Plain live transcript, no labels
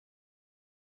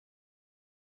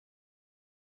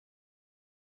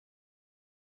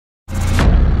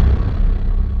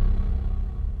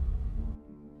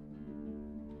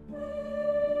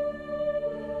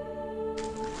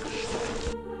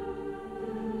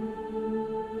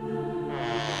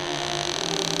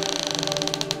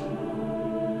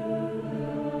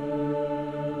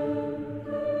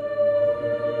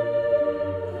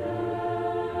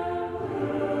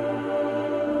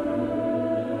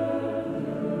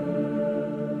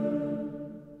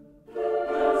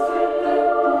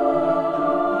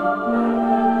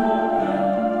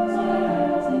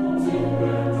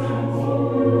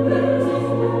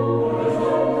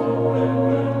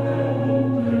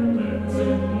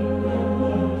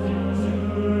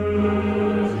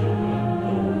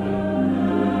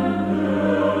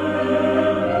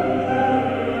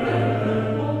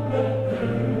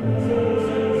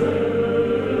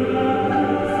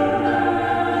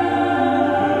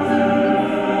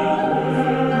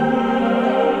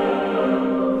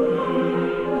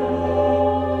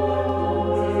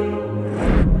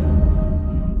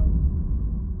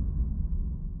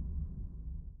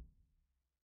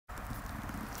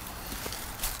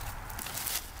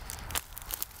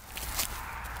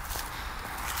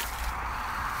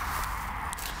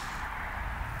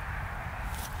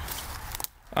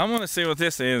I want to see what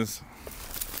this is.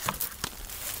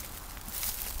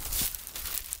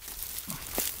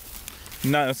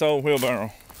 No, it's old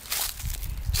wheelbarrow.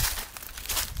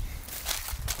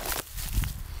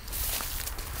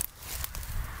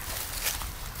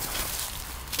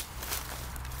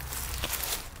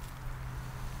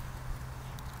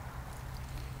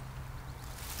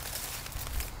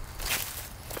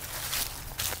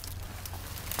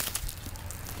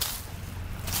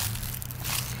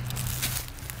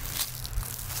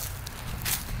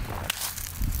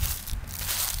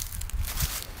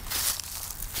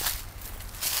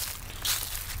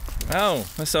 Oh,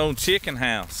 this old chicken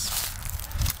house.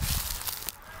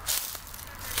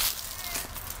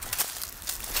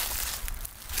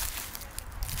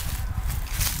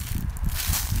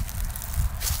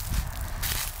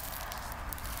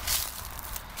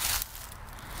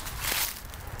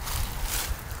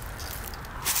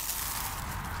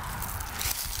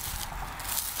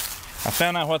 I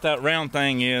found out what that round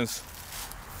thing is.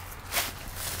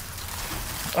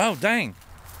 Oh, dang.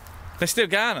 They still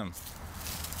got them.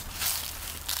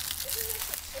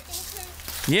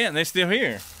 Yeah, they're still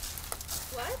here.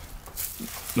 What?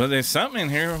 Well, there's something in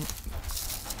here.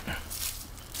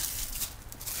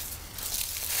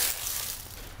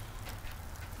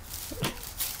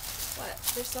 What?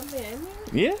 There's something in there?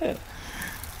 Yeah.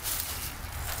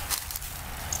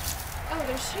 Oh,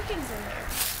 there's chickens in there.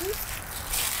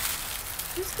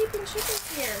 Who's keeping chickens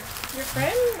here? Your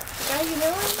friend? The guy you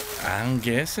know? I'm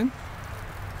guessing.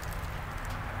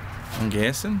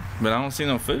 But I don't see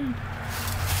no food.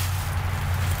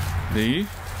 Do you?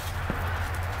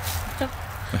 I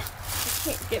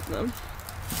can't get them.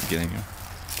 Get in here.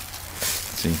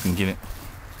 So you can get it.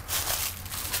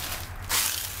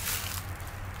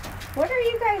 What are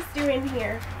you guys doing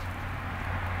here?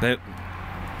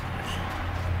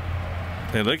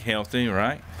 They look healthy,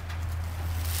 right?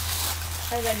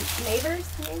 Are the neighbors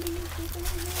maybe keeping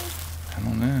them here? I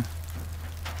don't know.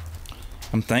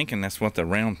 I'm thinking that's what the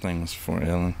round thing was for,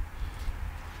 Ellen.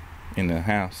 In the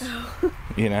house. Oh.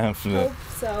 You know, for the... Hope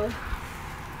so.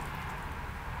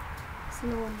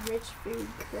 Some old rich food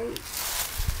crate.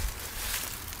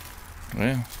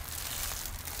 Well,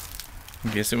 I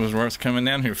guess it was worth coming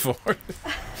down here for.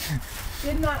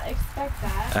 Did not expect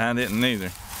that. I didn't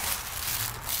either.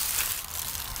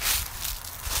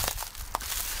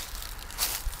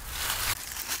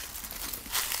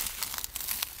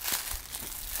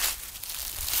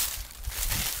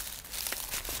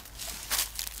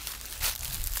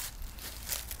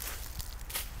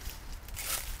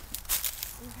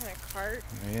 Some kind of cart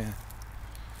Yeah.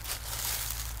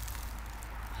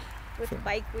 with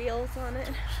bike wheels on it.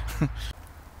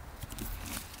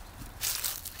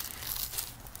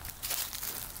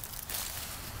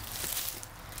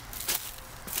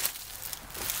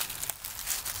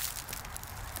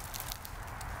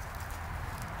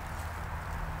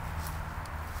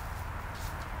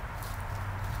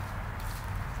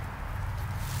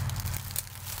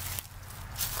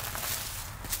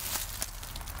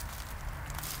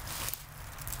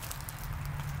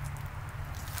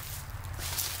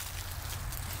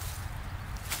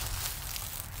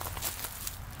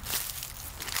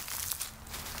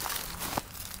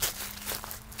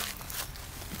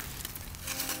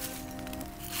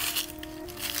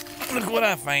 Look what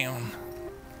I found.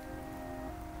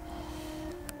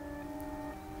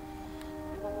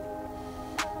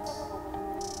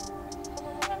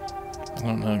 I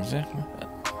don't know exactly.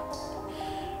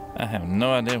 I have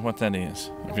no idea what that is.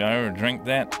 If y'all ever drink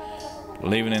that,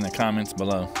 leave it in the comments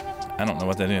below. I don't know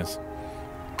what that is.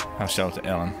 I'll show it to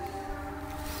Ellen.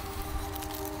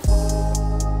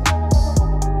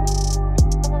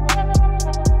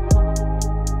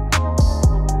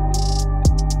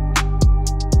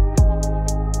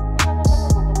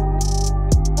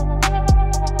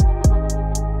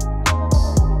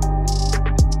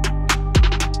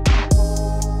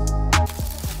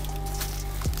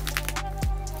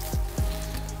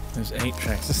 There's 8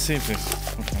 tracks. Let's see if there's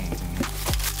something in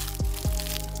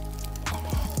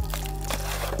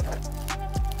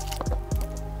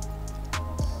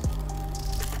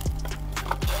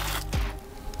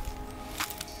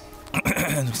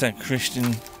there. Looks like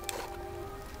Christian.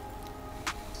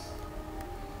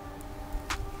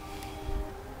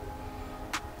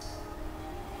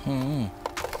 Oh.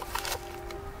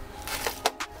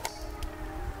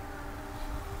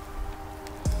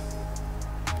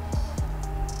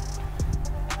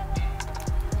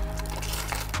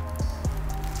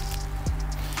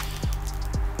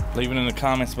 Leave it in the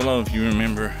comments below if you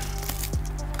remember.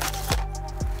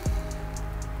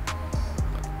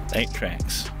 8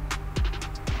 tracks.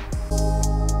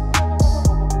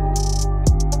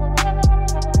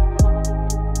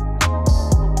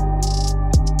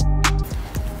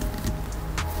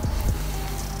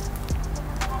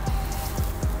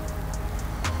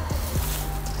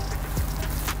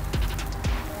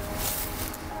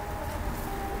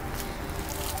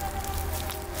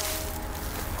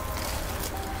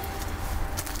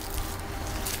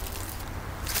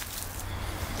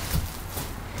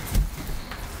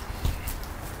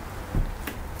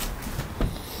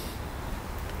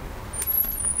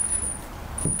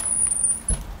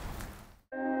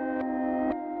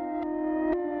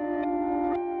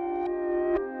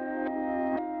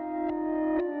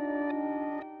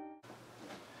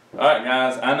 Alright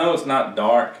guys, I know it's not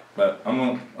dark, but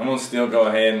I'm gonna still go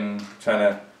ahead and try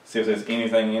to see if there's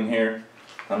anything in here.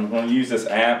 I'm gonna use this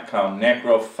app called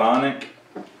necrophonic.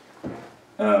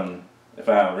 If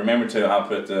I remember to, I'll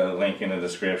put the link in the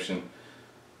description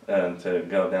to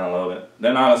go download it.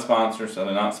 They're not a sponsor, so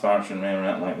they're not sponsoring me or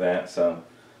nothing like that. So,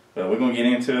 but we're gonna get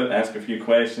into it, ask a few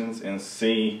questions, and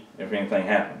see if anything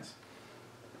happens.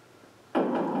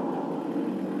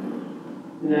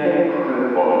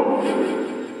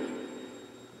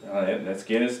 Alright, let's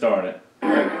get it started.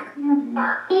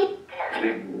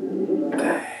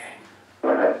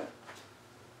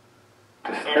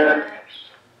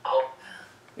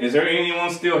 Is there anyone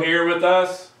still here with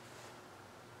us?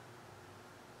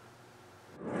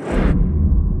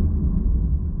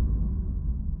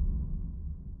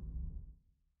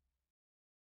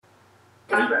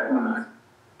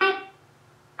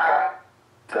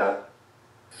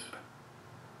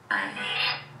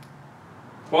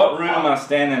 What room am I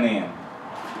standing in?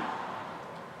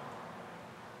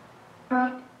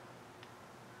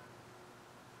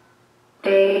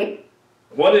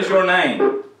 What is your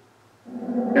name?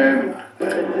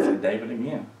 Is it David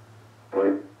again?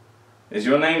 Is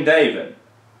your name David?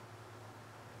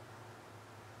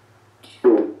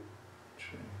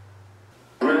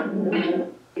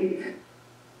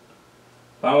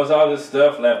 Why was all this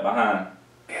stuff left behind?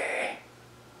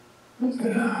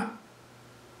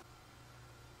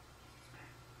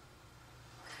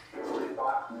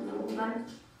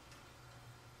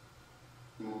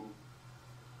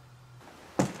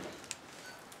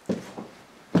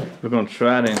 We're going to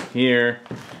try it in here.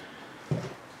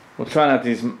 We'll try out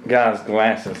these guys'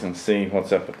 glasses and see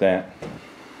what's up with that.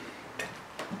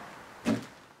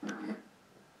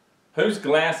 Whose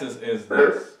glasses is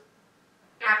this?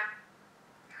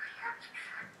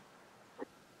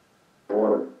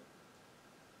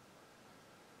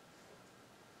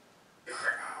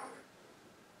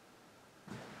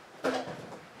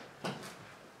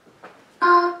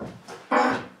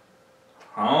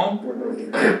 Home?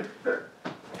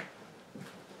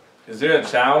 Is there a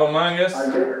child among us?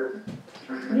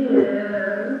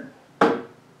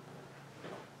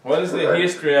 What is the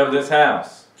history of this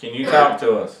house? Can you talk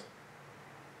to us?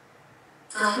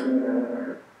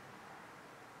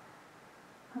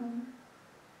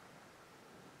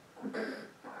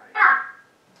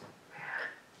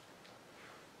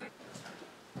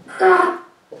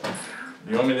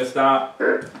 You want me to stop?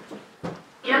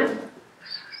 Yep.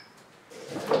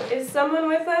 Is someone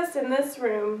with us in this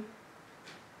room?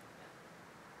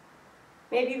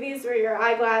 Maybe these were your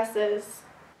eyeglasses.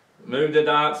 Move the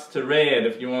dots to red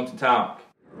if you want to talk.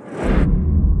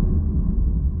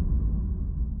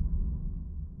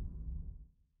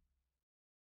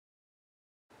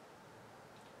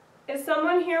 Is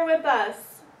someone here with us?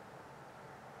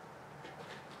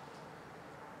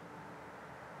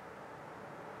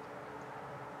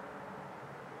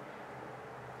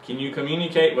 Can you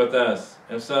communicate with us?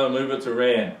 If so, move it to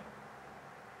red.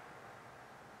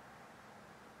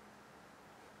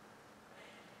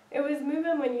 It was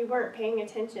moving when you weren't paying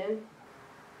attention.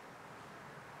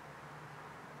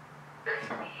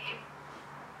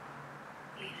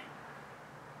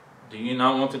 Do you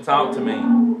not want to talk to me?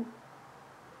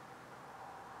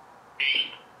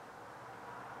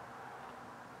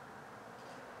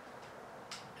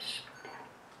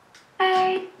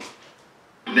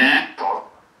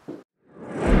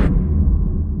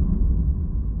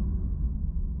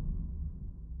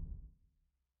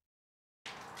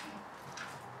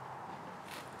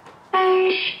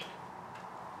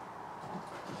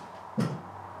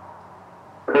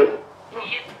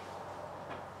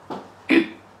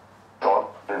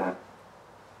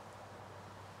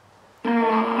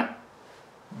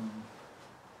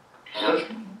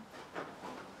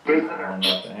 I'm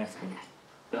not asking.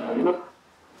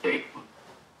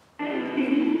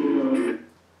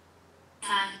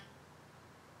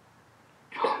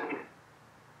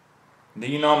 Do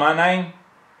you know my name?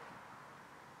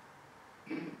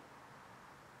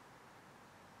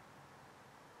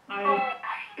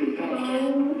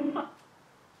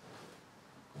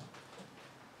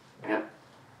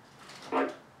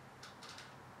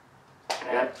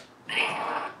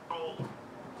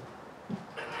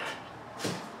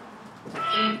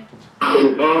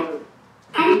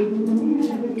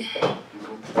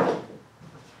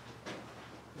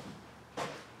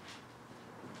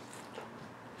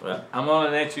 Well, I'm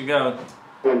gonna let you go.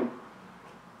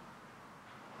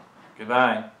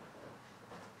 Goodbye.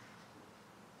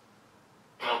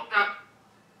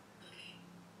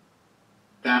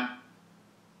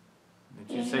 Did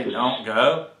you say don't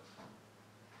go?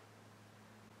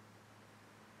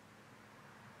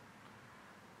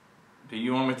 Do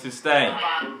you want me to stay?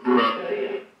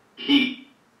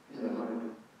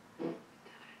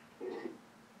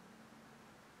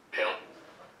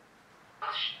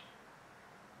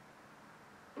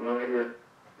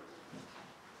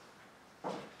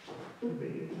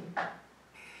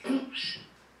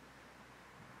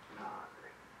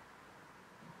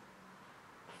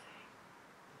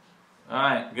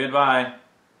 Alright, goodbye.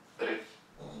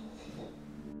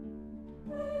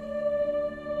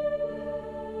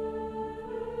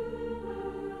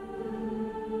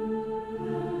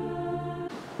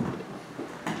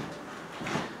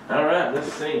 Alright,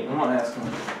 let's see. I'm gonna ask him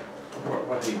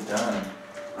what he's done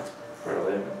for a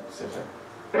living.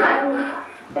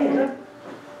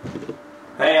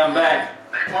 Hey, I'm back.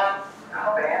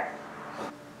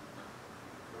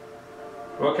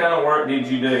 What kind of work did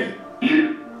you do?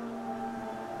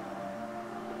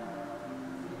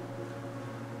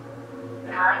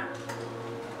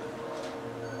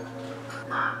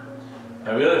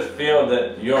 I really feel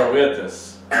that you're with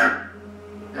us.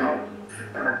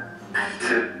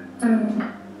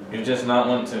 You're just not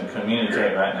wanting to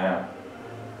communicate right now.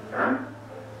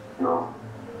 No.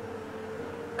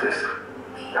 This.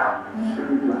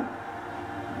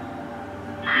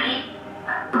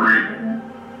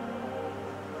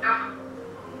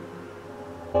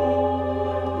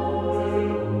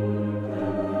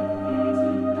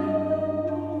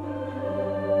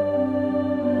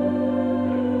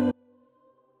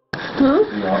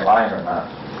 You want live or not?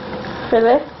 For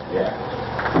this? Yeah.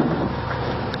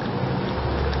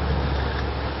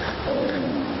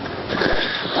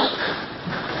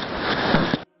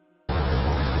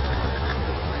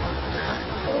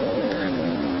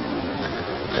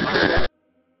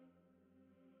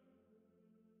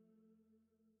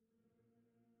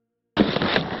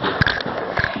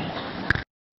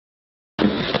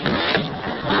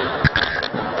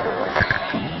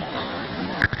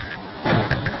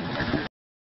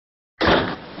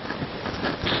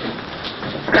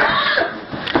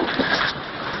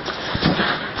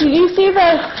 Did you see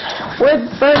the wood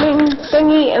burning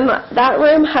thingy in that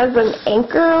room has an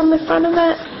anchor on the front of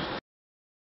it?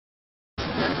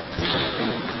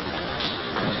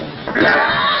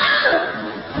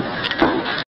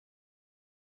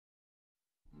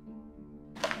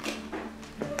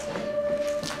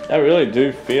 I really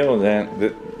do feel that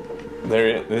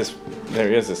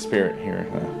there is a spirit here.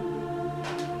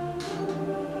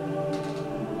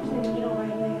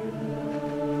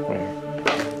 Where?